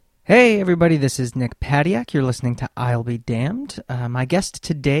Hey everybody, this is Nick Padiak. You're listening to I'll Be Damned. My guest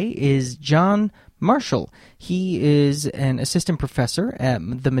today is John Marshall. He is an assistant professor at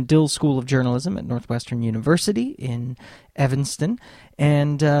the Medill School of Journalism at Northwestern University in Evanston.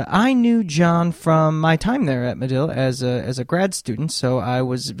 And I knew John from my time there at Medill as a grad student, so I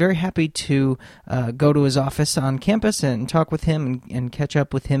was very happy to go to his office on campus and talk with him and catch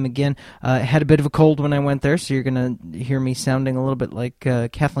up with him again. I had a bit of a cold when I went there, so you're going to hear me sounding a little bit like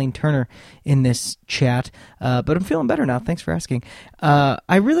Kathleen Turner in this chat. But I'm feeling better now. Thanks for asking.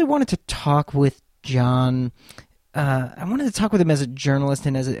 I really wanted to talk with John. I wanted to talk with him as a journalist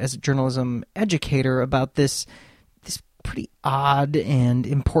and as a journalism educator about this pretty odd and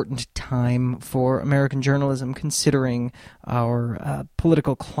important time for American journalism, considering our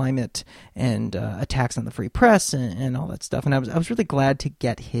political climate and attacks on the free press and all that stuff. And I was really glad to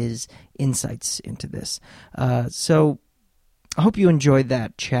get his insights into this. So I hope you enjoyed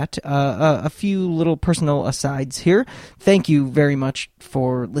that chat. A few little personal asides here. Thank you very much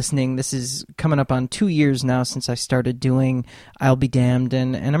for listening. This is coming up on 2 years now since I started doing I'll Be Damned,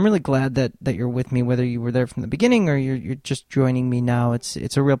 and I'm really glad that you're with me, whether you were there from the beginning or you're just joining me now.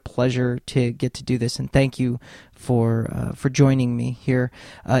 It's a real pleasure to get to do this, and thank you for joining me here.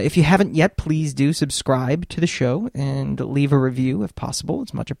 If you haven't yet, please do subscribe to the show and leave a review if possible.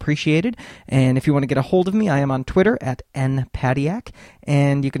 It's much appreciated. And if you want to get a hold of me, I am on Twitter at npadiak,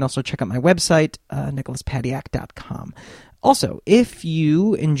 and you can also check out my website, nicholaspadiak.com. Also, if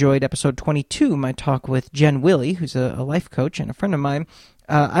you enjoyed episode 22, my talk with Jen Willey, who's a life coach and a friend of mine,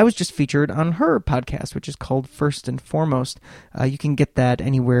 I was just featured on her podcast, which is called First and Foremost. You can get that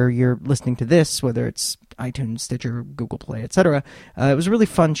anywhere you're listening to this, whether it's iTunes, Stitcher, Google Play, etc. It was a really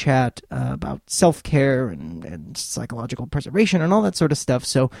fun chat about self-care and psychological preservation and all that sort of stuff.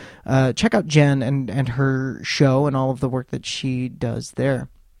 So check out Jen and her show and all of the work that she does there.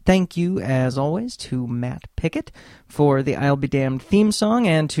 Thank you, as always, to Matt Pickett for the I'll Be Damned theme song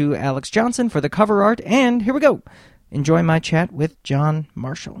and to Alex Johnson for the cover art. And here we go. Enjoy my chat with John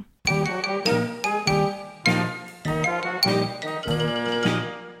Marshall.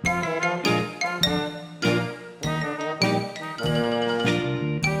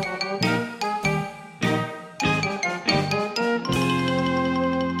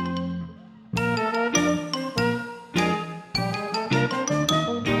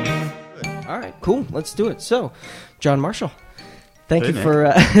 All right, cool. Let's do it. So, John Marshall. Thank you for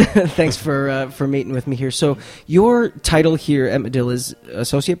thanks for meeting with me here. So your title here at Medill is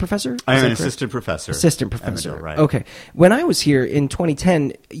associate professor? I am an assistant professor. Assistant professor, Medill, right? Okay. When I was here in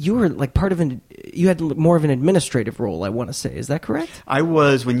 2010, you were like you had more of an administrative role, I want to say. Is that correct? I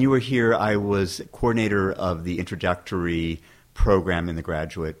was, when you were here, I was coordinator of the introductory program in the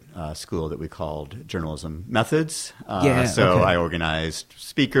graduate school that we called Journalism Methods. I organized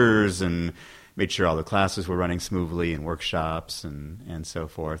speakers and made sure all the classes were running smoothly and workshops and so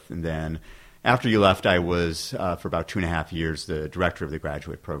forth. And then after you left, I was, for about 2.5 years, the director of the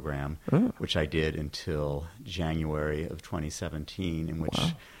graduate program, which I did until January of 2017, in which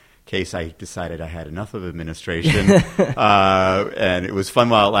case I decided I had enough of administration. And it was fun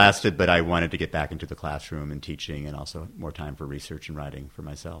while it lasted, but I wanted to get back into the classroom and teaching and also more time for research and writing for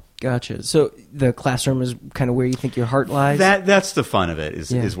myself. Gotcha. So the classroom is kind of where you think your heart lies? That's the fun of it,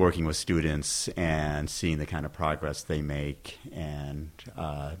 is working with students and seeing the kind of progress they make and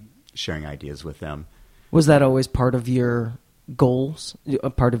sharing ideas with them. Was that always part of your goals, a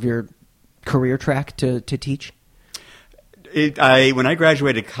part of your career track to teach? When I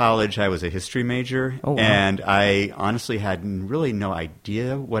graduated college, I was a history major, and I honestly had really no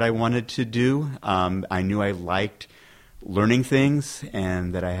idea what I wanted to do. I knew I liked learning things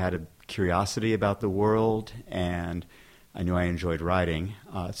and that I had a curiosity about the world, and I knew I enjoyed writing.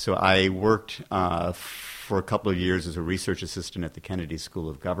 So I worked for a couple of years as a research assistant at the Kennedy School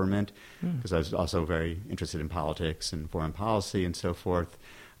of Government, because I was also very interested in politics and foreign policy and so forth,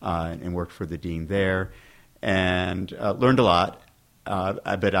 and worked for the dean there. And learned a lot,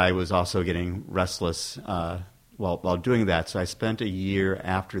 but I was also getting restless while doing that. So I spent a year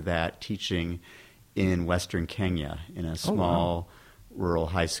after that teaching in Western Kenya in a small rural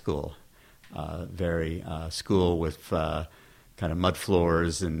high school, school with kind of mud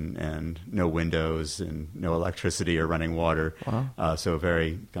floors and no windows and no electricity or running water. So a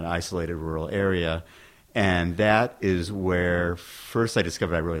very kind of isolated rural area. And that is where first I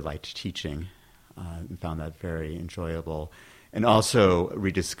discovered I really liked teaching. And found that very enjoyable, and also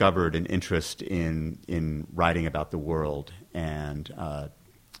rediscovered an interest in writing about the world. And I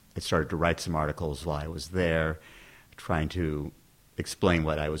started to write some articles while I was there, trying to explain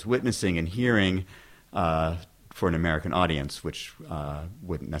what I was witnessing and hearing for an American audience, which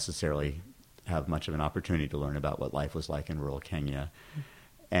wouldn't necessarily have much of an opportunity to learn about what life was like in rural Kenya.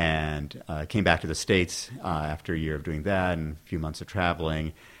 And came back to the States after a year of doing that and a few months of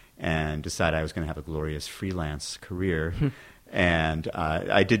traveling, and decided I was going to have a glorious freelance career. And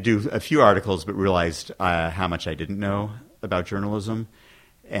I did do a few articles, but realized how much I didn't know about journalism,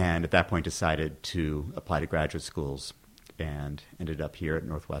 and at that point decided to apply to graduate schools, and ended up here at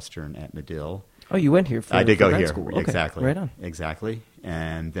Northwestern at Medill. Oh, you went here for I did go grad here, school. Okay. Exactly. Right on. Exactly.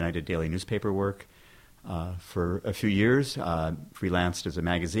 And then I did daily newspaper work for a few years, freelanced as a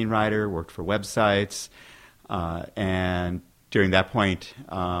magazine writer, worked for websites, and during that point,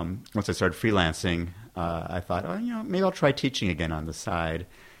 once I started freelancing, I thought, maybe I'll try teaching again on the side,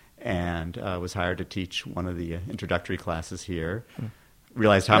 and was hired to teach one of the introductory classes here.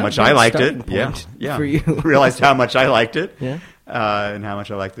 Realized how much I liked it. Yeah. For you. Realized how much I liked it. Yeah. And how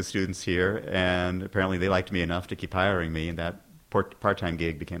much I liked the students here, and apparently they liked me enough to keep hiring me, and that part-time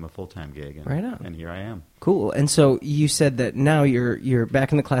gig became a full-time gig, and, right on. And here I am. Cool. And so you said that now you're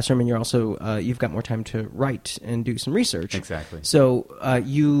back in the classroom, and you're also you've got more time to write and do some research. Exactly.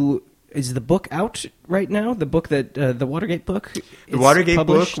 So is the book out right now? The book that the Watergate book. The Watergate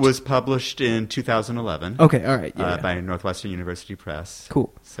book was published in 2011. Okay. All right. Yeah. By Northwestern University Press.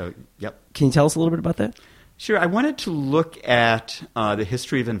 Cool. So, yep. Can you tell us a little bit about that? Sure. I wanted to look at the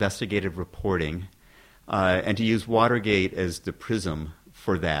history of investigative reporting, and to use Watergate as the prism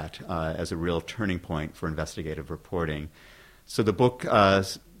for that, as a real turning point for investigative reporting. So the book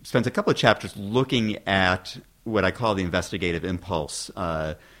spends a couple of chapters looking at what I call the investigative impulse,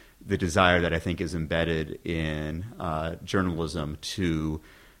 the desire that I think is embedded in journalism to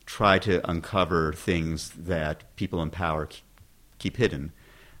try to uncover things that people in power keep hidden.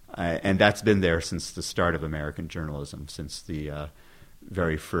 And that's been there since the start of American journalism, since the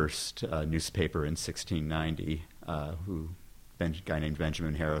very first newspaper in 1690, a guy named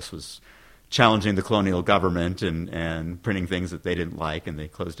Benjamin Harris was challenging the colonial government and printing things that they didn't like, and they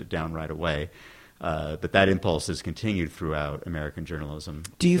closed it down right away. But that impulse has continued throughout American journalism.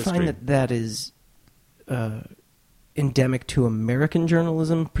 Do you history. find that is endemic to American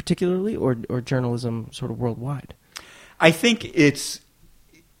journalism particularly, or journalism sort of worldwide? I think it's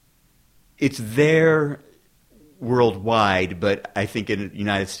there worldwide, but I think in the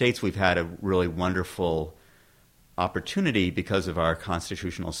United States we've had a really wonderful opportunity because of our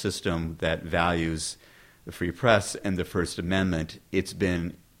constitutional system that values the free press and the First Amendment. It's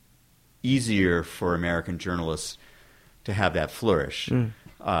been easier for American journalists to have that flourish.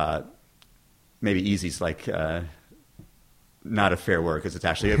 Maybe easy is like not a fair word, because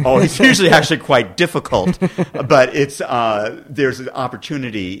it's usually actually quite difficult. But there's an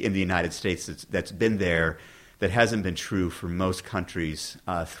opportunity in the United States that's been there that hasn't been true for most countries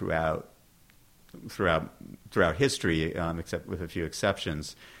throughout history, except with a few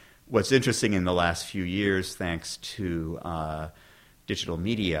exceptions. What's interesting in the last few years, thanks to digital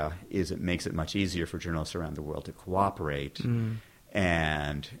media, is it makes it much easier for journalists around the world to cooperate,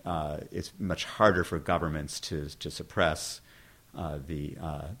 and it's much harder for governments to suppress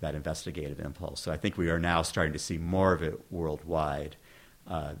that investigative impulse. So I think we are now starting to see more of it worldwide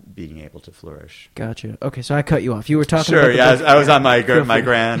being able to flourish. Gotcha. Okay, so I cut you off. You were talking Sure, about the book. I was on my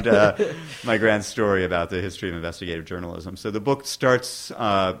grand story about the history of investigative journalism. So the book starts in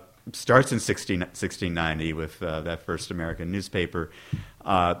 1690 with that first American newspaper.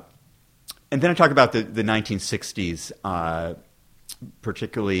 And then I talk about the 1960s,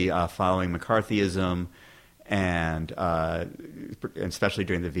 particularly following McCarthyism, and especially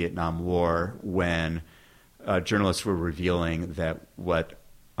during the Vietnam War, when journalists were revealing that what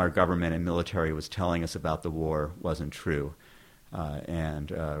our government and military was telling us about the war wasn't true.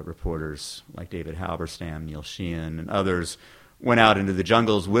 And reporters like David Halberstam, Neil Sheehan, and others went out into the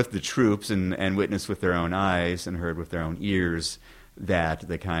jungles with the troops and witnessed with their own eyes and heard with their own ears that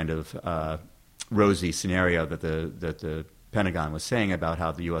the kind of rosy scenario that the Pentagon was saying about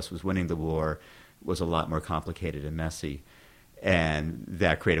how the U.S. was winning the war was a lot more complicated and messy. And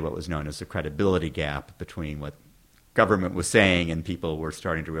that created what was known as the credibility gap between what government was saying and people were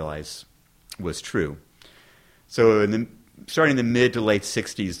starting to realize was true. So starting in the mid to late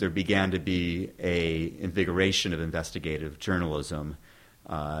 60s, there began to be a invigoration of investigative journalism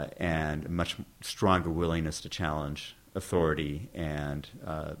and a much stronger willingness to challenge authority and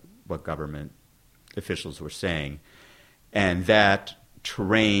what government officials were saying. And that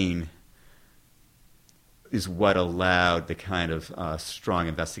terrain is what allowed the kind of strong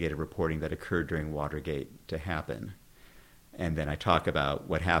investigative reporting that occurred during Watergate to happen. And then I talk about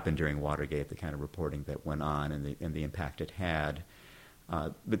what happened during Watergate, the kind of reporting that went on and the impact it had.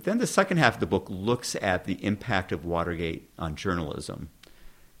 But then the second half of the book looks at the impact of Watergate on journalism.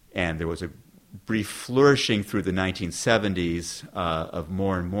 And there was a brief flourishing through the 1970s of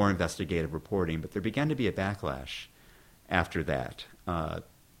more and more investigative reporting, but there began to be a backlash after that.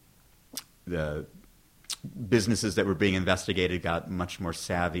 The businesses that were being investigated got much more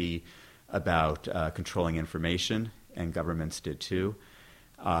savvy about controlling information, and governments did too.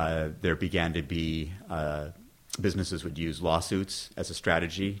 There began to be businesses would use lawsuits as a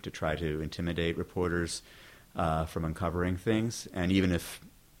strategy to try to intimidate reporters from uncovering things. And even if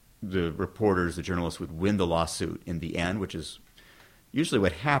the reporters, the journalists, would win the lawsuit in the end, which is usually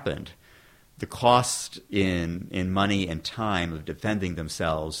what happened, the cost in money and time of defending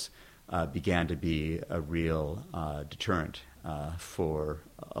themselves began to be a real deterrent for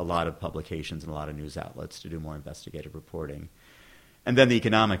a lot of publications and a lot of news outlets to do more investigative reporting. And then the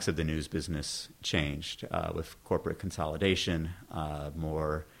economics of the news business changed with corporate consolidation,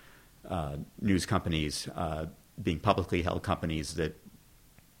 more news companies being publicly held companies that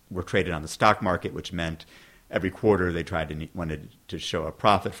were traded on the stock market, which meant every quarter they wanted to show a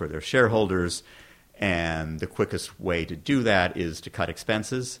profit for their shareholders. And the quickest way to do that is to cut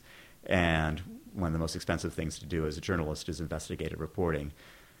expenses. And one of the most expensive things to do as a journalist is investigative reporting.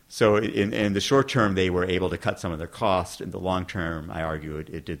 So in the short term, they were able to cut some of their costs. In the long term, I argue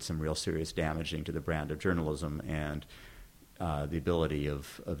it did some real serious damaging to the brand of journalism and the ability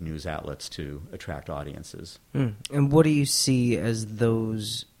of news outlets to attract audiences. And what do you see as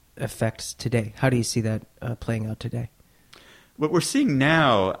those effects today? How do you see that playing out today? What we're seeing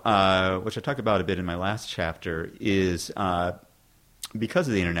now, which I talked about a bit in my last chapter, is because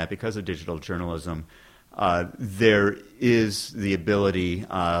of the internet, because of digital journalism, there is the ability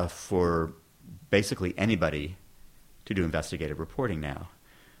for basically anybody to do investigative reporting now.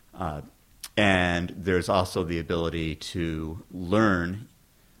 And there's also the ability to learn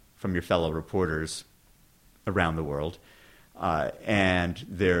from your fellow reporters around the world. And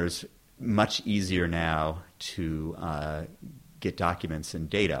there's much easier now to get documents and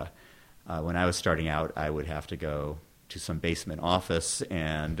data. When I was starting out, I would have to go to some basement office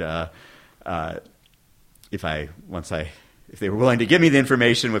and if they were willing to give me the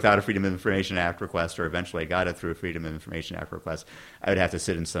information without a Freedom of Information Act request, or eventually I got it through a Freedom of Information Act request, I would have to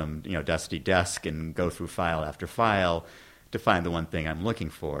sit in some dusty desk and go through file after file to find the one thing I'm looking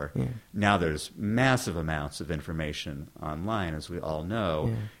for. Yeah. Now there's massive amounts of information online, as we all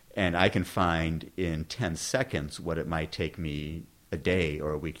know, and I can find in 10 seconds what it might take me a day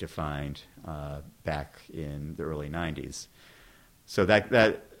or a week to find back in the early 90s. So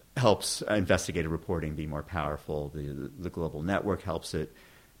that helps investigative reporting be more powerful. The global network helps it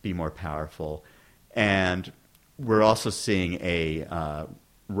be more powerful. And we're also seeing a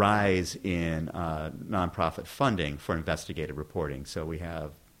rise in nonprofit funding for investigative reporting. So we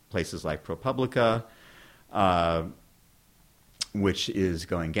have places like ProPublica, which is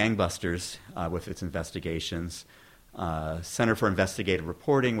going gangbusters with its investigations. Center for Investigative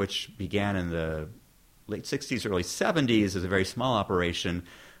Reporting, which began in the late 60s, early 70s as a very small operation,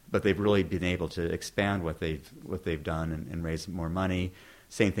 but they've really been able to expand what they've done and raise more money.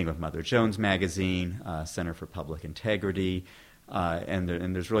 Same thing with Mother Jones Magazine, Center for Public Integrity, and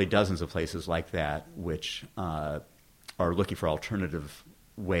there's really dozens of places like that which are looking for alternative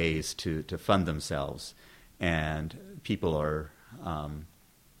ways to fund themselves. And people are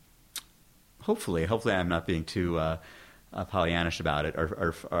hopefully I'm not being too Pollyannish about it,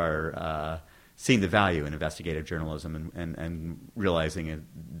 are seeing the value in investigative journalism and realizing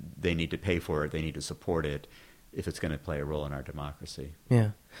they need to pay for it, they need to support it if it's going to play a role in our democracy.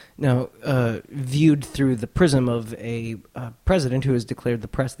 Yeah. Now, viewed through the prism of a president who has declared the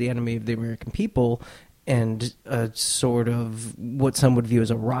press the enemy of the American people, and sort of what some would view as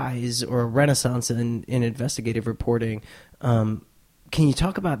a rise or a renaissance in investigative reporting, can you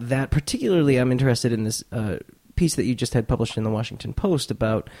talk about that? Particularly, I'm interested in this piece that you just had published in the Washington Post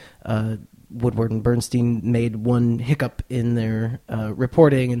about Woodward and Bernstein made one hiccup in their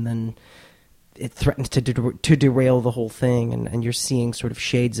reporting, and then it threatened to derail the whole thing, and you're seeing sort of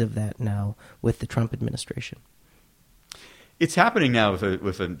shades of that now with the Trump administration. It's happening now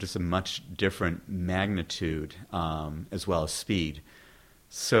with just a much different magnitude as well as speed.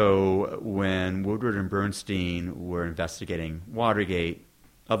 So when Woodward and Bernstein were investigating Watergate,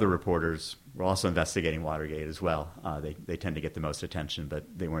 other reporters were also investigating Watergate as well. They tend to get the most attention, but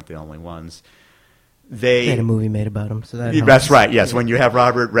they weren't the only ones. They had a movie made about them, so that helps. That's right, yes. Yeah. When you have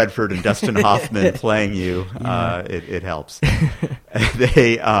Robert Redford and Dustin Hoffman playing you, it helps.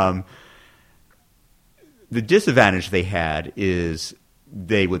 The disadvantage they had is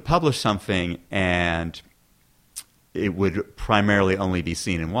they would publish something and it would primarily only be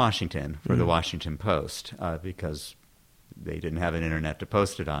seen in Washington for the Washington Post because they didn't have an internet to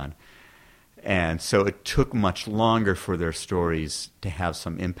post it on. And so it took much longer for their stories to have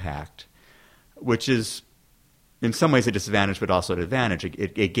some impact, which is in some ways a disadvantage, but also an advantage.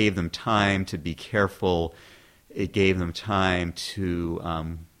 It gave them time to be careful. It gave them time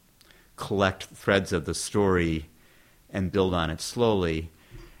to collect threads of the story and build on it slowly.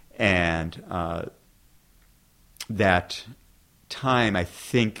 And that time, I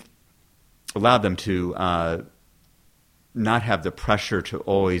think, allowed them to not have the pressure to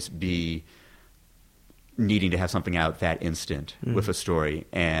always be needing to have something out that instant with a story,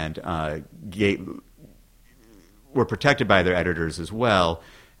 and were protected by their editors as well,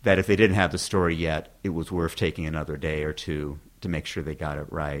 that if they didn't have the story yet, it was worth taking another day or two to make sure they got it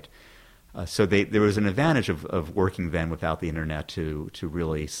right. So there was an advantage of working then without the internet to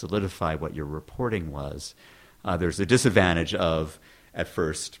really solidify what your reporting was. There's a disadvantage of, at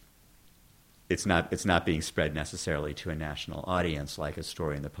first, it's not being spread necessarily to a national audience like a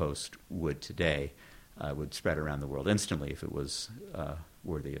story in the Post would today. Would spread around the world instantly if it was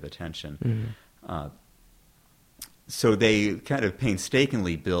worthy of attention. So they kind of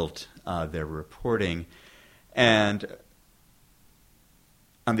painstakingly built their reporting. And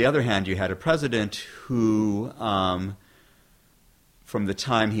on the other hand, you had a president who, from the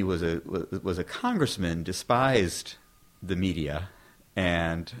time he was a congressman, despised the media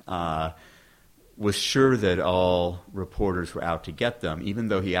and was sure that all reporters were out to get them, even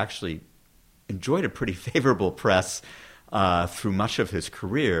though he actually enjoyed a pretty favorable press through much of his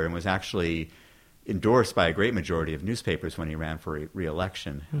career and was actually endorsed by a great majority of newspapers when he ran for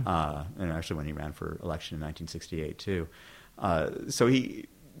re-election, and actually when he ran for election in 1968 too. So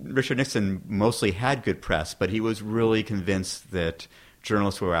Richard Nixon mostly had good press, but he was really convinced that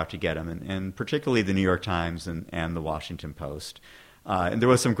journalists were out to get him, and particularly the New York Times and the Washington Post. And there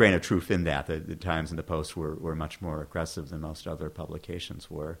was some grain of truth in that. The Times and the Post were much more aggressive than most other publications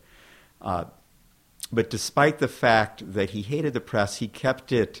were. But despite the fact that he hated the press, he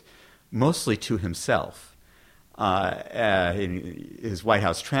kept it mostly to himself. In his White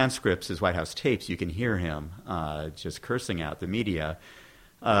House transcripts, his White House tapes, you can hear him just cursing out the media.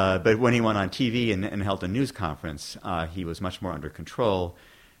 But when he went on TV and held a news conference, he was much more under control,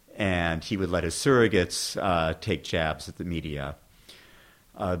 and he would let his surrogates take jabs at the media.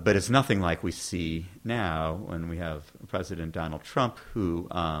 But it's nothing like we see now when we have President Donald Trump, who,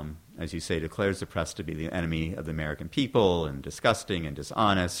 as you say, declares the press to be the enemy of the American people and disgusting and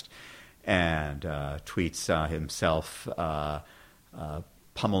dishonest, and tweets himself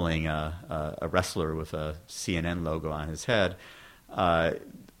pummeling a wrestler with a CNN logo on his head.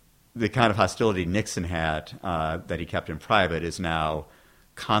 The kind of hostility Nixon had that he kept in private is now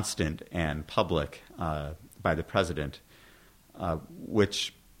constant and public by the president.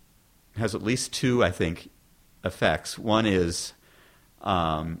 Which has at least two, I think, effects. One is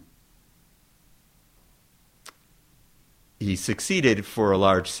he succeeded for a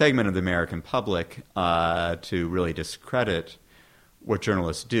large segment of the American public to really discredit what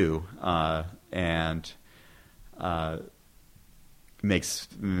journalists do and makes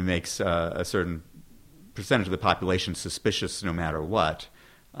a certain percentage of the population suspicious no matter what.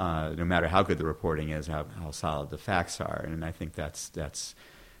 No matter how good the reporting is, how solid the facts are, and I think that's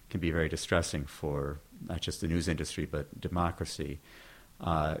can be very distressing for not just the news industry but democracy.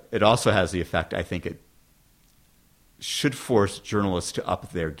 It also has the effect, I think, it should force journalists to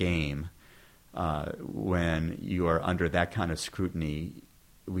up their game. When you are under that kind of scrutiny,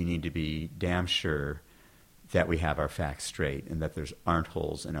 we need to be damn sure that we have our facts straight and that there aren't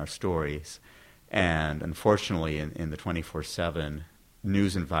holes in our stories. And unfortunately, in the 24/7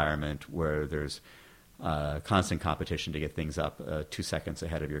 news environment where there's constant competition to get things up 2 seconds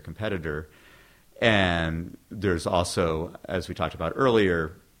ahead of your competitor. And there's also, as we talked about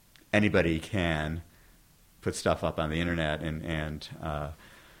earlier, anybody can put stuff up on the internet and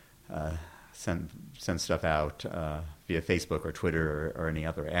send stuff out via Facebook or Twitter or any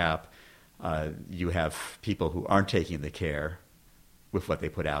other app. You have people who aren't taking the care with what they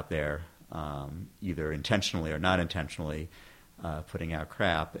put out there, either intentionally or not intentionally, putting out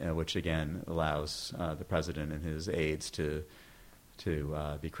crap, which again allows the president and his aides to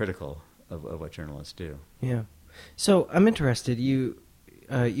be critical of what journalists do. Yeah. So I'm interested. You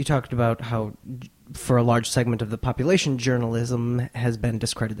talked about how, for a large segment of the population, journalism has been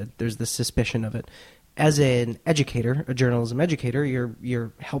discredited. There's this suspicion of it. As an educator, a journalism educator,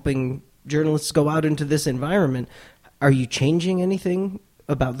 you're helping journalists go out into this environment. Are you changing anything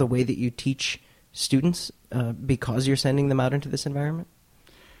about the way that you teach students because you're sending them out into this environment?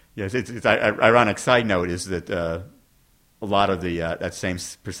 Yes, it's ironic. Side note is that a lot of the that same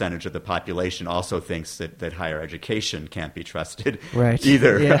percentage of the population also thinks that higher education can't be trusted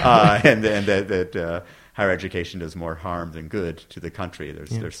either, and that higher education does more harm than good to the country.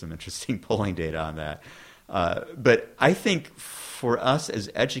 There's some interesting polling data on that. But I think for us as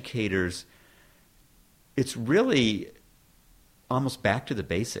educators, it's really almost back to the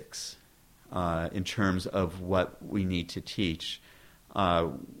basics in terms of what we need to teach.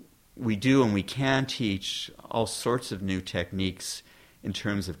 We do and we can teach all sorts of new techniques in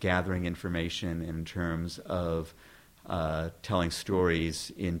terms of gathering information, in terms of telling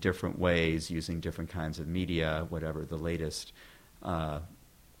stories in different ways, using different kinds of media, whatever the latest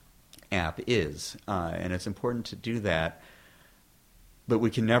app is. And it's important to do that. But we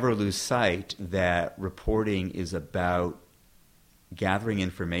can never lose sight that reporting is about gathering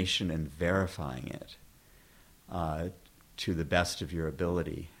information and verifying it to the best of your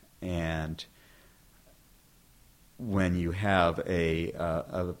ability. And when you have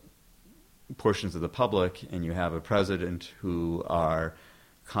a portions of the public and you have a president who are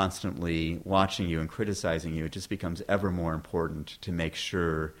constantly watching you and criticizing you, it just becomes ever more important to make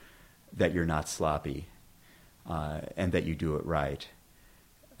sure that you're not sloppy and that you do it right,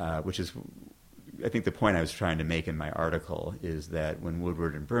 which is, I think, the point I was trying to make in my article is that when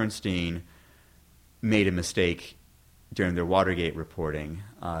Woodward and Bernstein made a mistake during their Watergate reporting,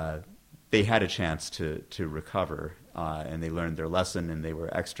 they had a chance to recover, and they learned their lesson, and they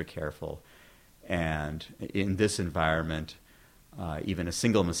were extra careful. And in this environment, even a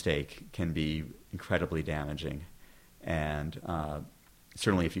single mistake can be incredibly damaging. And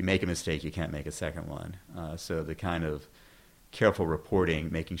certainly if you make a mistake, you can't make a second one. So the kind of careful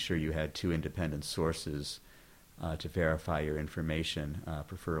reporting, making sure you had two independent sources to verify your information,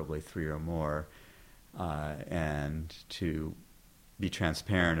 preferably 3 or more, and to be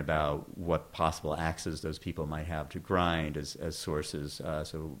transparent about what possible access those people might have to grind as sources,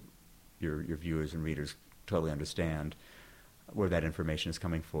 so your viewers and readers totally understand where that information is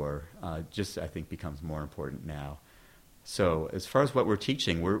coming for, just I think becomes more important now. So as far as what we're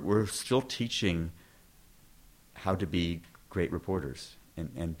teaching, we're still teaching how to be great reporters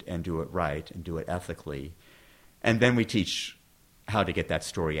and do it right and do it ethically. And then we teach how to get that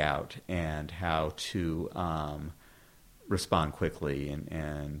story out and how to respond quickly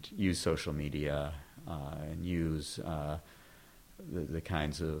and use social media and use the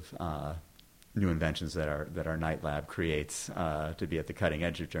kinds of new inventions that our Night Lab creates to be at the cutting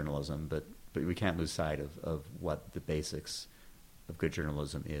edge of journalism. But we can't lose sight of what the basics of good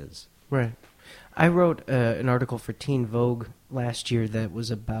journalism is. Right. I wrote an article for Teen Vogue last year that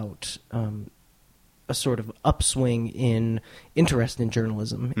was about a sort of upswing in interest in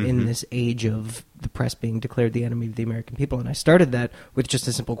journalism in this age of the press being declared the enemy of the American people. And I started that with just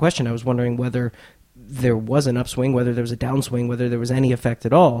a simple question. I was wondering whether there was an upswing, whether there was a downswing, whether there was any effect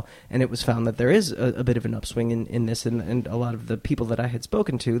at all. And it was found that there is a bit of an upswing in this. And a lot of the people that I had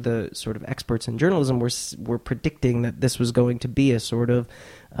spoken to, the sort of experts in journalism, were predicting that this was going to be a sort of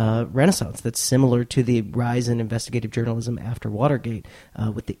renaissance that's similar to the rise in investigative journalism after Watergate,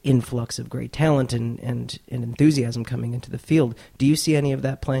 with the influx of great talent and enthusiasm coming into the field. Do you see any of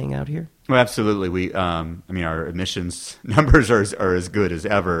that playing out here? Well, absolutely. We, I mean, our admissions numbers are as good as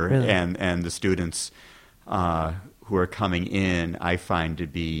ever, really? and the students who are coming in, I find to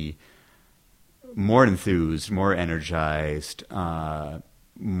be more enthused, more energized,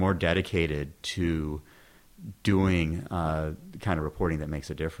 more dedicated to doing the kind of reporting that makes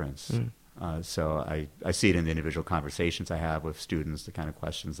a difference. So I see it in the individual conversations I have with students, the kind of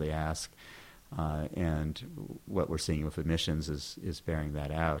questions they ask, and what we're seeing with admissions is bearing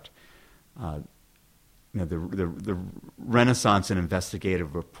that out. The renaissance in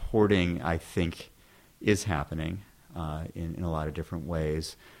investigative reporting, I think, is happening in a lot of different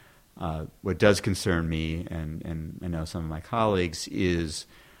ways. What does concern me, and I know some of my colleagues, is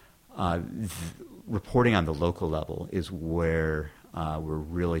reporting on the local level is where we're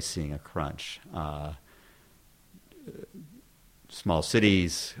really seeing a crunch. Small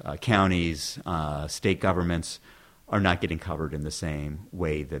cities, counties, state governments are not getting covered in the same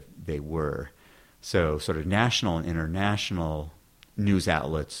way that they were. So sort of national and international news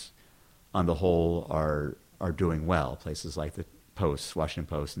outlets on the whole are doing well. Places like the Post, Washington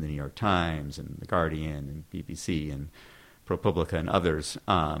Post, and the New York Times, and the Guardian, and BBC, and ProPublica, and others.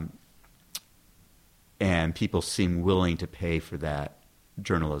 And people seem willing to pay for that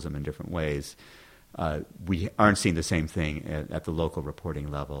journalism in different ways. We aren't seeing the same thing at the local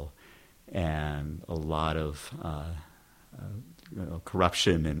reporting level. And a lot of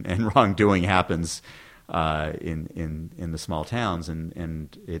corruption and wrongdoing happens in the small towns,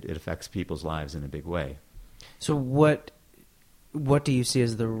 and it affects people's lives in a big way. So what what do you see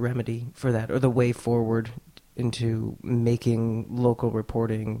as the remedy for that, or the way forward into making local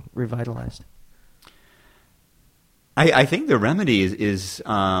reporting revitalized? I think the remedy is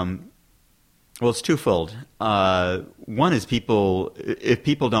it's twofold. One is if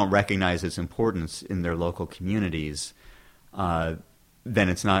people don't recognize its importance in their local communities, then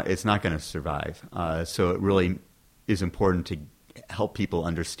it's not going to survive. So it really is important to help people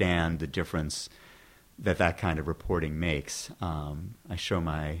understand the difference that kind of reporting makes. I show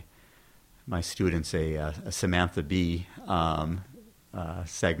my students a Samantha Bee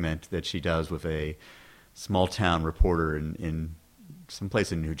segment that she does with a small town reporter in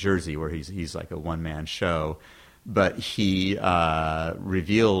someplace in New Jersey, where he's like a one-man show. But he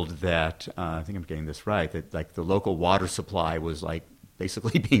revealed that I think I'm getting this right, that like the local water supply was like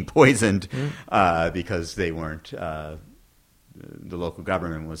basically being poisoned because they weren't. The local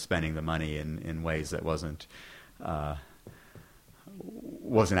government was spending the money in ways that wasn't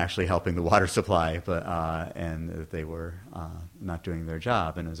actually helping the water supply, and that they were not doing their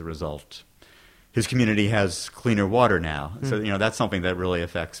job, and as a result, his community has cleaner water now. So that's something that really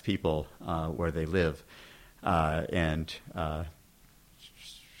affects people where they live, and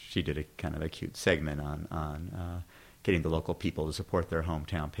she did a kind of a cute segment on getting the local people to support their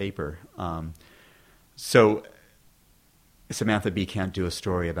hometown paper. So Samantha Bee can't do a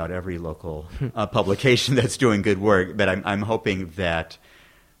story about every local publication that's doing good work, but I'm hoping that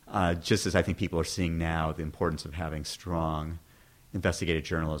just as I think people are seeing now the importance of having strong investigative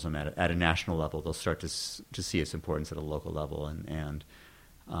journalism at a national level, they'll start to see its importance at a local level and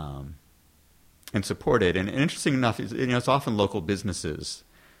support it. And interesting enough, it's often local businesses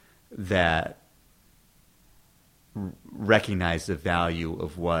that recognize the value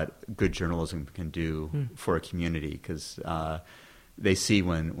of what good journalism can do for a community, because they see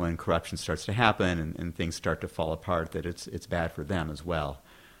when corruption starts to happen and things start to fall apart that it's bad for them as well.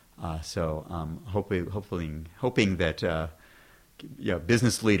 So hoping that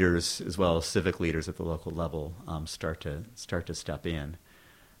business leaders as well as civic leaders at the local level start to step in.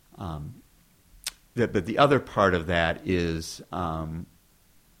 But the other part of that is a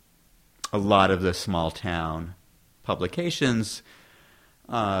lot of the small town publications,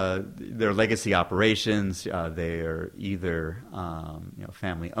 they're legacy operations. They're either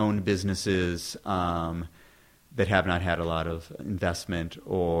family-owned businesses that have not had a lot of investment,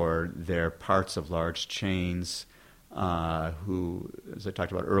 or they're parts of large chains who, as I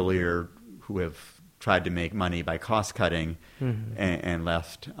talked about earlier, who have tried to make money by cost-cutting and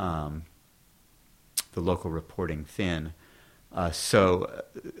left the local reporting thin. So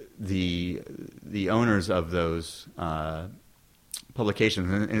the owners of those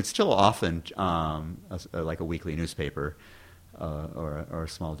publications, and it's still often like a weekly newspaper or a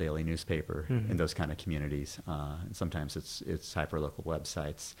small daily newspaper in those kind of communities, and sometimes it's hyperlocal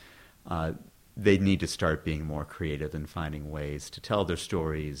websites. They need to start being more creative and finding ways to tell their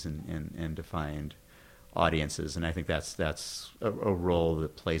stories and to find audiences. And I think that's a role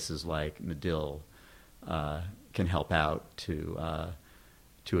that places like Medill can help out to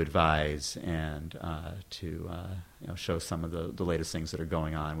advise and to show some of the latest things that are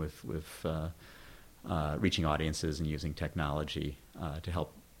going on with reaching audiences and using technology to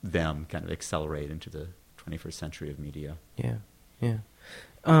help them kind of accelerate into the 21st century of media. Yeah.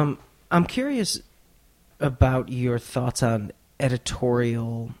 I'm curious about your thoughts on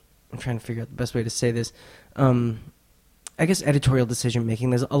editorial. I'm trying to figure out the best way to say this. I guess editorial decision making.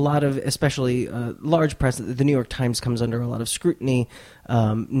 There's a lot of, especially large press. The New York Times comes under a lot of scrutiny,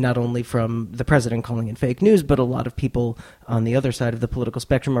 not only from the president calling it fake news, but a lot of people on the other side of the political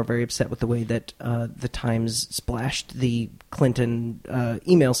spectrum are very upset with the way that the Times splashed the Clinton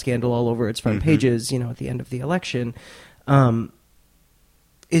email scandal all over its front pages. At the end of the election.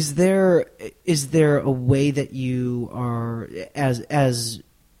 Is there a way that you are as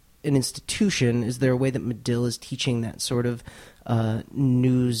an institution, is there a way that Medill is teaching that sort of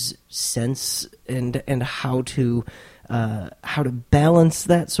news sense and how to balance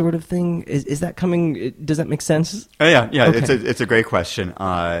that sort of thing? Is that coming? Does that make sense? Yeah. Okay. It's a great question,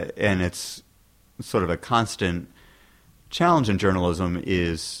 and it's sort of a constant challenge in journalism.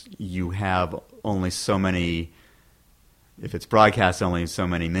 Is you have only so many. If it's broadcast, only so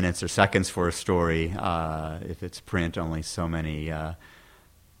many minutes or seconds for a story. If it's print, only so many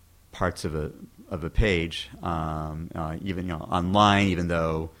parts of a page. Even online, even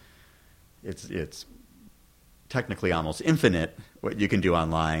though it's technically almost infinite what you can do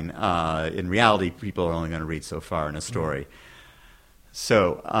online. In reality, people are only going to read so far in a story.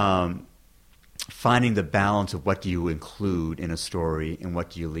 So finding the balance of what do you include in a story and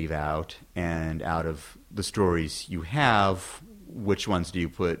what do you leave out, and out of the stories you have, which ones do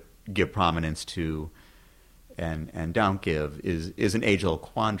you give prominence to and don't give is an age-old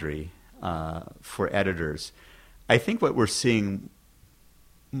quandary for editors. I think what we're seeing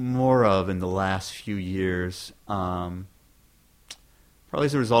more of in the last few years, probably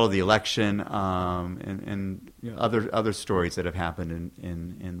as a result of the election and other stories that have happened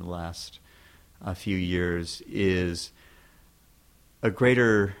in the last few years, is a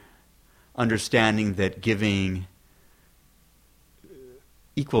greater understanding that giving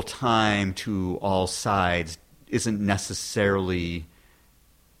equal time to all sides isn't necessarily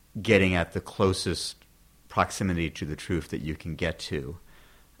getting at the closest proximity to the truth that you can get to.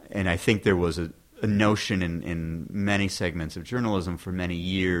 And I think there was a notion in many segments of journalism for many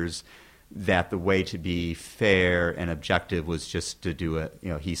years that the way to be fair and objective was just to do it,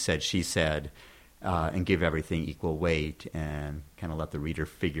 he said, she said, and give everything equal weight and kind of let the reader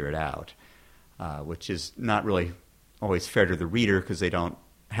figure it out, which is not really always fair to the reader because they don't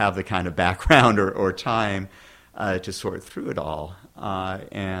have the kind of background or time to sort through it all.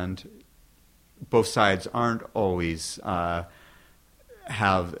 And both sides aren't always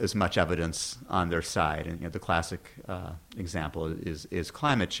have as much evidence on their side. And the classic example is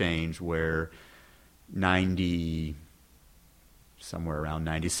climate change, where somewhere around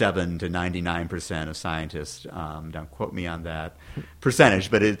 97 to 99% of scientists, don't quote me on that percentage,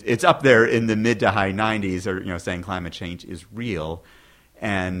 but it's up there in the mid to high 90s, are saying climate change is real.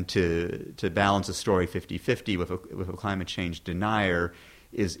 And to balance a story 50-50 with a climate change denier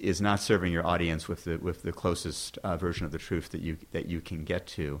is not serving your audience with the closest version of the truth that you can get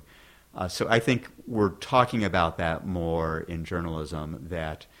to. So I think we're talking about that more in journalism,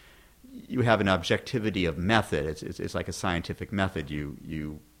 that you have an objectivity of method. It's like a scientific method.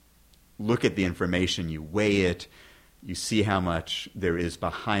 You look at the information, you weigh it, you see how much there is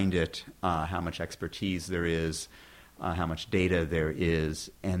behind it, how much expertise there is, how much data there is,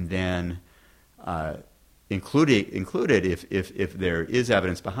 and then included if there is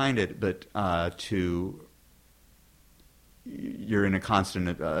evidence behind it, but you're in a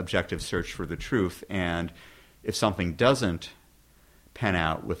constant objective search for the truth, and if something doesn't pan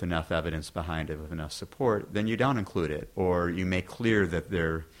out with enough evidence behind it, with enough support, then you don't include it, or you make clear that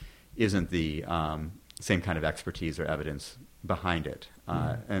there isn't the same kind of expertise or evidence behind it.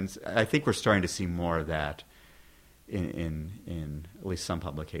 And I think we're starting to see more of that in at least some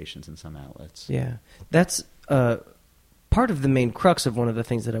publications and some outlets. Yeah, that's part of the main crux of one of the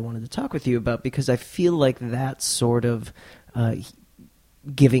things that I wanted to talk with you about, because I feel like that sort of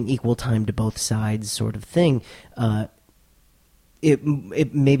giving equal time to both sides sort of thing,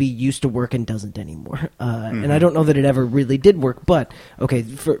 it maybe used to work and doesn't anymore. And I don't know that it ever really did work, but okay,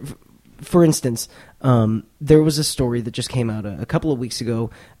 for instance, there was a story that just came out a couple of weeks ago.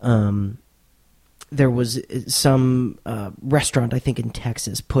 There was some restaurant, I think in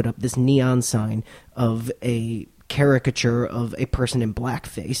Texas, put up this neon sign of a caricature of a person in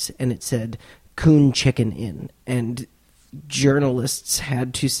blackface, and it said Coon Chicken Inn. And journalists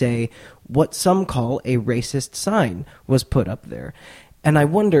had to say what some call a racist sign was put up there. And I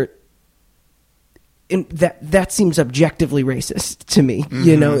wonder, that seems objectively racist to me.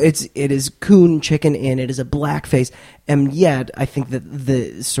 Mm-hmm. It is Coon Chicken Inn, it is a blackface, and yet I think that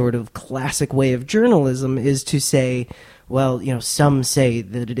the sort of classic way of journalism is to say, well, some say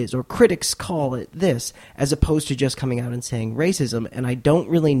that it is, or critics call it this, as opposed to just coming out and saying racism. And I don't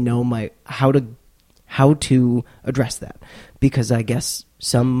really know how to address that, because I guess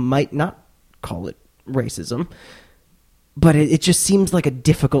some might not call it racism. But it just seems like a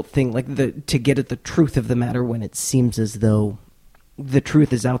difficult thing, to get at the truth of the matter when it seems as though the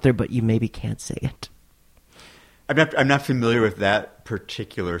truth is out there, but you maybe can't say it. I'm not familiar with that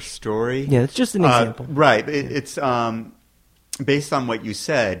particular story. Yeah, it's just an example. Right. It's based on what you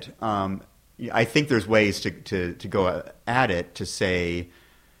said. I think there's ways to go at it, to say,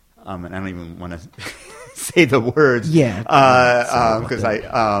 and I don't even want to say the words. Yeah. Because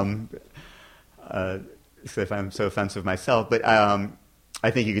if I'm so offensive myself, but I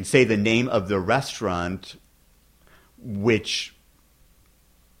think you could say the name of the restaurant, which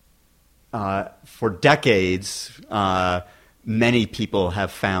for decades many people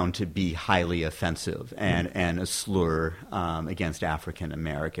have found to be highly offensive and a slur against African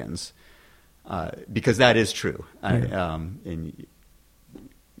Americans, because that is true. Then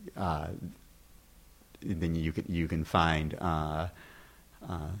you can find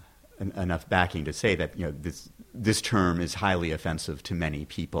enough backing to say that this term is highly offensive to many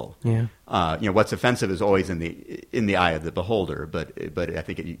people. Yeah. What's offensive is always in the eye of the beholder, but I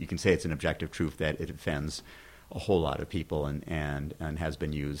think you can say it's an objective truth that it offends a whole lot of people, and has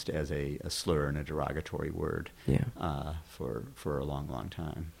been used as a slur and a derogatory word for a long, long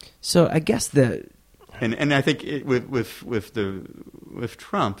time. So I guess and I think with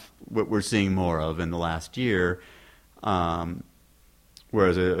Trump, what we're seeing more of in the last year,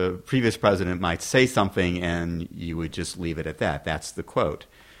 whereas a previous president might say something and you would just leave it at that. That's the quote.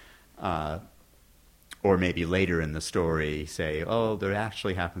 Or maybe later in the story say, oh, there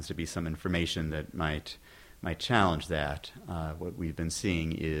actually happens to be some information that might challenge that. What we've been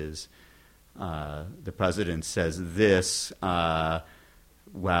seeing is the president says this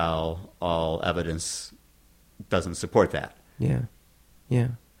while all evidence doesn't support that. Yeah.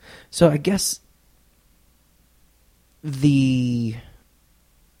 So I guess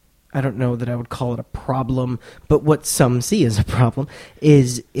I don't know that I would call it a problem, but what some see as a problem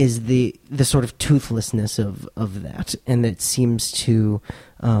is the sort of toothlessness of that, and it seems to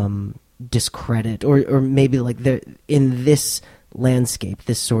discredit or maybe like in this landscape,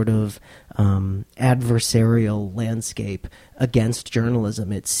 this sort of adversarial landscape against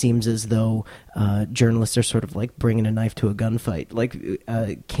journalism, it seems as though journalists are sort of like bringing a knife to a gunfight, like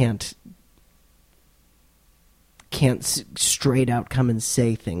can't straight out come and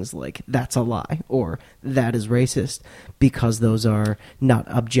say things like that's a lie or that is racist, because those are not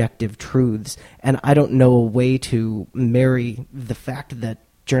objective truths. And I don't know a way to marry the fact that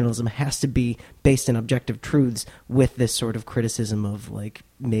journalism has to be based in objective truths with this sort of criticism of like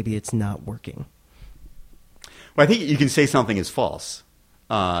maybe it's not working. Well, I think you can say something is false,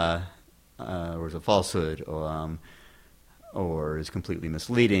 or is a falsehood, or is completely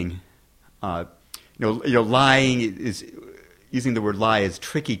misleading. Lying is, using the word lie is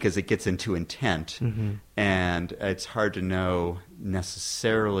tricky because it gets into intent, and it's hard to know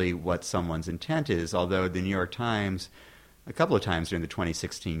necessarily what someone's intent is. Although the New York Times, a couple of times during the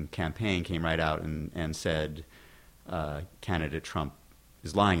 2016 campaign, came right out and said candidate Trump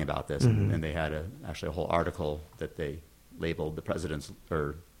is lying about this, and they had actually a whole article that they labeled the president's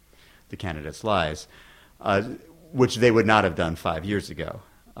or the candidate's lies, which they would not have done 5 years ago.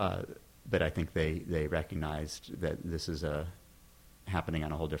 But I think they recognized that this is happening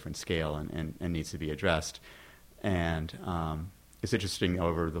on a whole different scale and needs to be addressed. And it's interesting,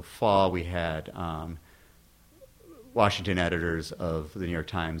 over the fall we had Washington editors of the New York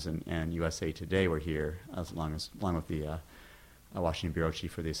Times and USA Today were here, along with the Washington bureau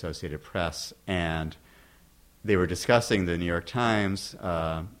chief for the Associated Press. And they were discussing the New York Times.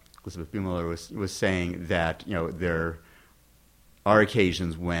 Elizabeth Buehler was saying that there are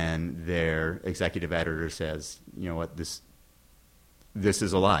occasions when their executive editor says, you know what, this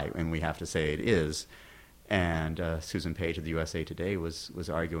is a lie, and we have to say it is. And Susan Page of the USA Today was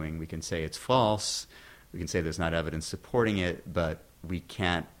arguing we can say it's false, we can say there's not evidence supporting it, but we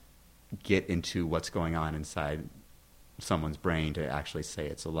can't get into what's going on inside someone's brain to actually say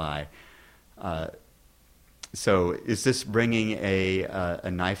it's a lie. So is this bringing a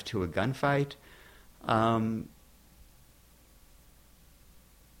knife to a gunfight?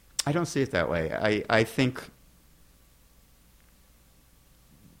 I don't see it that way. I think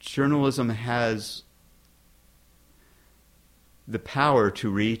journalism has the power to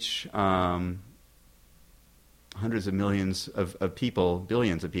reach hundreds of millions of people,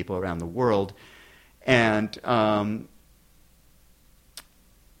 billions of people around the world. And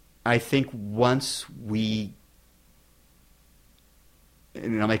I think once we,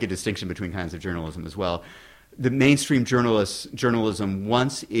 and I'll make a distinction between kinds of journalism as well, the mainstream journalism,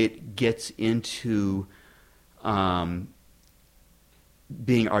 once it gets into being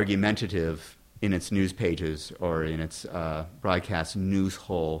argumentative in its news pages or in its broadcast news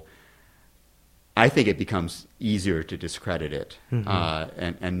hole, I think it becomes easier to discredit it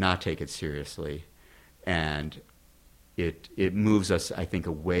and not take it seriously. And it moves us, I think,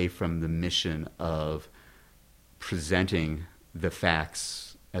 away from the mission of presenting the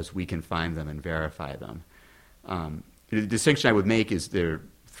facts as we can find them and verify them. The distinction I would make is there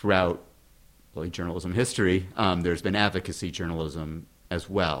throughout journalism history, there's been advocacy journalism as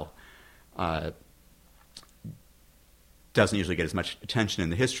well. Doesn't usually get as much attention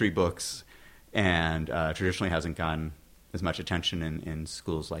in the history books, and traditionally hasn't gotten as much attention in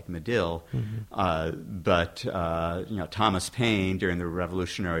schools like Medill. But Thomas Paine during the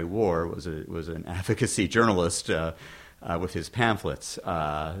Revolutionary War was an advocacy journalist. With his pamphlets,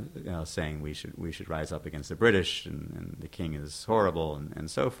 saying we should rise up against the British and the king is horrible and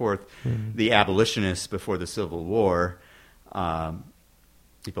so forth. The abolitionists before the Civil War,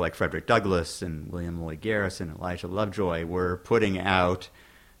 people like Frederick Douglass and William Lloyd Garrison and Elijah Lovejoy were putting out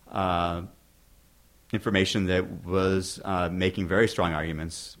information that was making very strong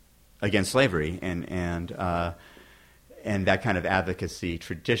arguments against slavery, and that kind of advocacy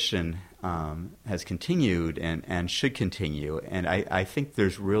tradition has continued and should continue. And I think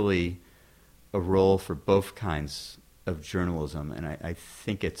there's really a role for both kinds of journalism, and I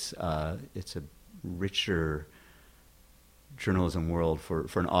think it's a richer journalism world for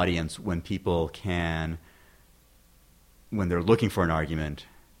an audience when people can, when they're looking for an argument,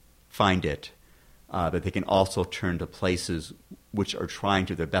 find it, but they can also turn to places which are trying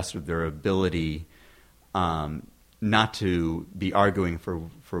to the best of their ability not to be arguing for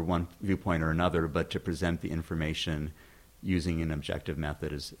one viewpoint or another, but to present the information using an objective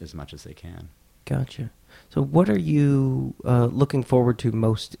method as much as they can. Gotcha. So what are you looking forward to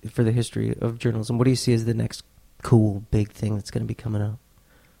most for the history of journalism? What do you see as the next cool, big thing that's going to be coming up?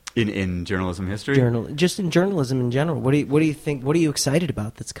 In journalism history? Just in journalism in general. What do you think? What are you excited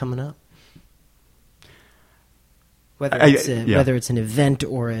about that's coming up? Whether it's an event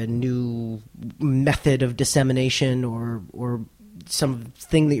or a new method of dissemination or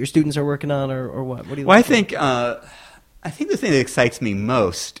something that your students are working on or what? What do you? Well, I think the thing that excites me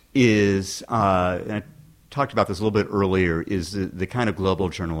most is, and I talked about this a little bit earlier, is the kind of global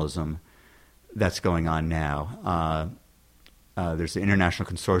journalism that's going on now. There's the International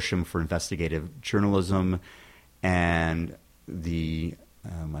Consortium for Investigative Journalism, and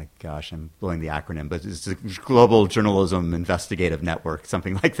oh my gosh, I'm blowing the acronym, but it's the Global Journalism Investigative Network,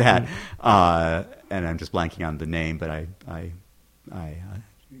 something like that. And I'm just blanking on the name, but I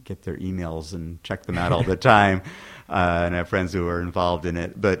get their emails and check them out all the time, and I have friends who are involved in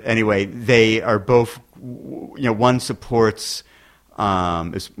it. But anyway, they are both, one supports,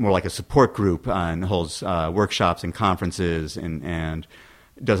 is more like a support group and holds workshops and conferences and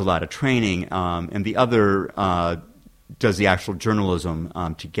does a lot of training, and the other does the actual journalism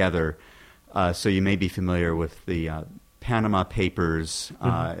together. So you may be familiar with the Panama Papers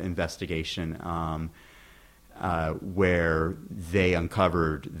investigation, where they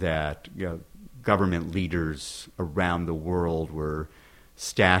uncovered that government leaders around the world were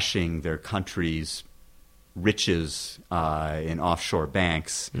stashing their country's riches in offshore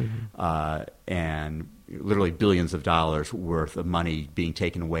banks, and literally billions of dollars worth of money being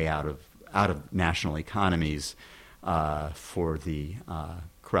taken away out of national economies for the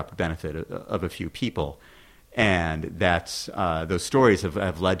corrupt benefit of a few people. And that's those stories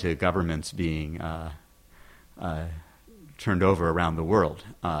have led to governments being turned over around the world.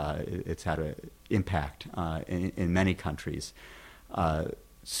 It's had an impact in many countries.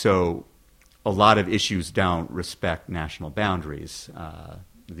 So a lot of issues don't respect national boundaries.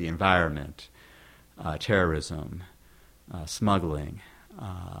 The environment, terrorism, smuggling,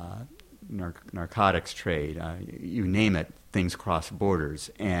 narcotics trade, you name it, things cross borders.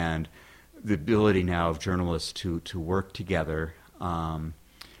 And the ability now of journalists to work together, and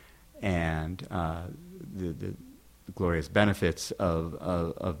the glorious benefits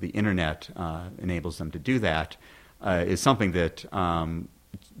of the internet enables them to do that, is something that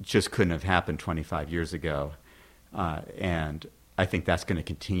just couldn't have happened 25 years ago. And I think that's going to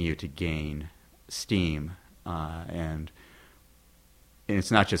continue to gain steam. And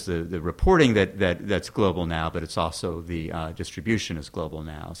it's not just the reporting that's global now, but it's also the distribution is global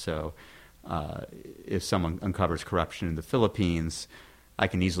now. So if someone uncovers corruption in the Philippines, I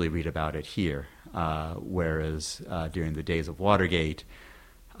can easily read about it here. Whereas during the days of Watergate,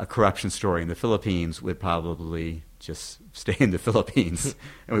 a corruption story in the Philippines would probably just stay in the Philippines,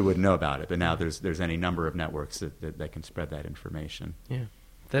 and we wouldn't know about it. But now there's any number of networks that can spread that information. Yeah,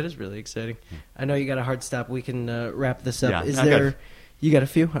 that is really exciting. Yeah. I know you got a hard stop. We can wrap this up. Yeah, you got a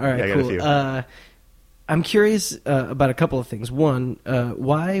few? All right, yeah, cool. I got a few. I'm curious about a couple of things. One,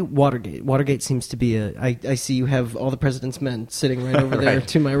 why Watergate? Watergate seems to be I see you have All the President's Men sitting right over there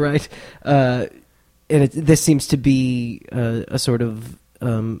to my right. And this seems to be a sort of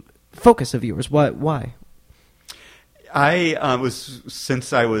focus of yours. Why? I was,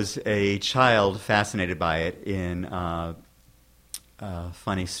 since I was a child, fascinated by it. In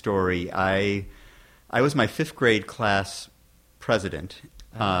funny story, I was my 5th grade class president.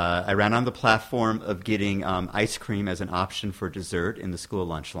 I ran on the platform of getting ice cream as an option for dessert in the school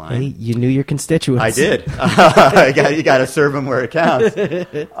lunch line. Hey, you knew your constituents. I did. You got to serve them where it counts.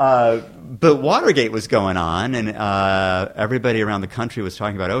 But Watergate was going on, and everybody around the country was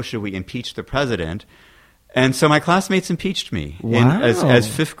talking about, should we impeach the president? And so my classmates impeached me as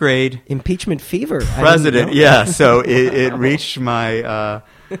 5th grade impeachment fever president. Yeah, so it reached my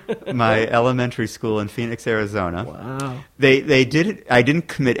my elementary school in Phoenix, Arizona. Wow. They did it. I didn't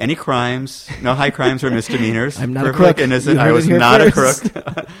commit any crimes, no high crimes or misdemeanors. I'm not a crook. Innocent. I was not a crook.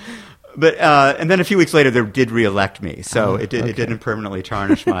 and then a few weeks later, they did reelect me, so it didn't permanently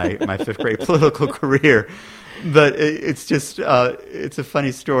tarnish my fifth grade political career. But it's just it's a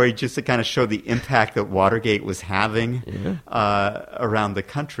funny story just to kind of show the impact that Watergate was having around the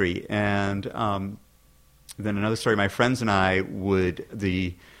country. And then another story, my friends and I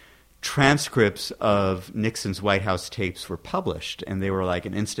the transcripts of Nixon's White House tapes were published, and they were like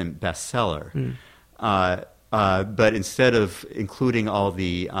an instant bestseller. But instead of including all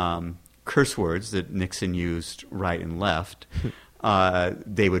the curse words that Nixon used right and left,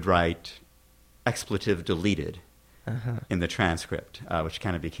 they would write expletive deleted in the transcript, which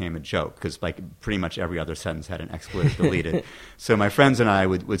kind of became a joke because like pretty much every other sentence had an expletive deleted. So my friends and I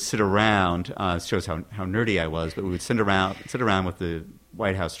would sit around. Shows how nerdy I was, but we would sit around with the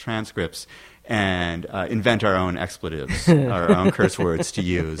White House transcripts and invent our own expletives, our own curse words to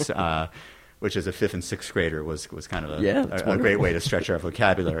use. Which as a fifth and sixth grader was kind of a great way to stretch our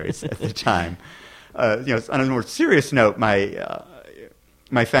vocabularies at the time. On a more serious note,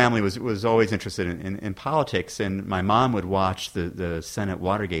 my family was always interested in politics, and my mom would watch the Senate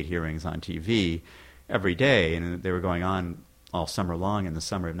Watergate hearings on TV every day, and they were going on all summer long in the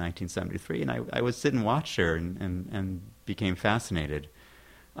summer of 1973, and I would sit and watch her and became fascinated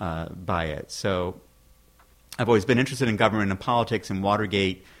by it. So I've always been interested in government and politics, and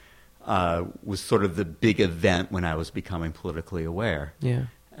Watergate was sort of the big event when I was becoming politically aware. Yeah.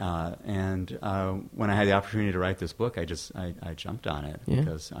 And when I had the opportunity to write this book, I jumped on it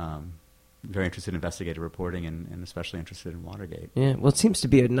because I'm very interested in investigative reporting and especially interested in Watergate. Yeah, well, it seems to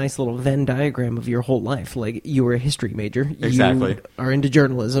be a nice little Venn diagram of your whole life. Like, you were a history major. Exactly. You are into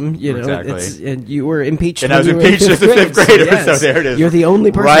journalism, Exactly. and you were impeached. And I was impeached as a fifth grader, yes. So there it is. You're the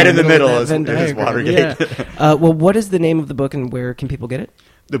only person right in the middle of is Watergate. Yeah. Well, what is the name of the book and where can people get it?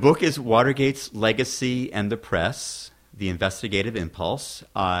 The book is Watergate's Legacy and the Press, The Investigative Impulse,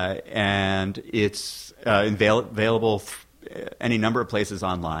 and it's available any number of places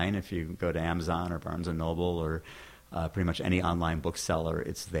online. If you go to Amazon or Barnes & Noble or pretty much any online bookseller,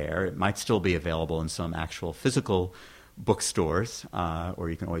 it's there. It might still be available in some actual physical bookstores, or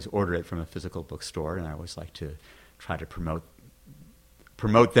you can always order it from a physical bookstore, and I always like to try to promote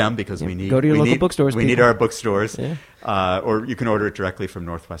them because we need go to your local bookstores. We need our bookstores, yeah. Or you can order it directly from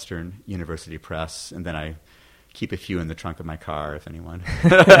Northwestern University Press, and then I keep a few in the trunk of my car if anyone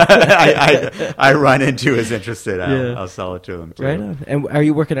I run into is interested. I'll sell it to them too. Right on. And are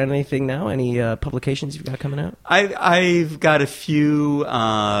you working on anything now? Any publications you've got coming out? I've got a few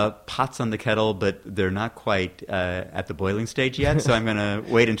pots on the kettle, but they're not quite at the boiling stage yet. So I'm going to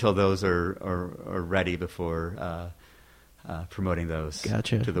wait until those are ready before promoting those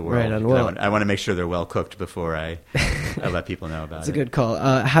to the world. Right on. Well, I want to make sure they're well cooked before I let people know about it. That's a good call.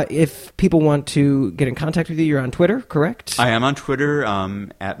 If people want to get in contact with you, you're on Twitter, correct? I am on Twitter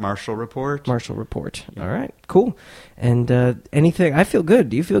at Marshall Report. Marshall Report. Yeah. All right, cool. And anything? I feel good.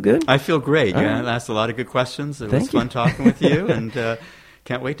 Do you feel good? I feel great. All yeah, right. Asked a lot of good questions. It Thank was you. fun talking with you, and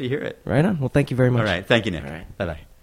can't wait to hear it. Right on. Well, thank you very much. All right. Thank you, Nick. All right. Bye-bye.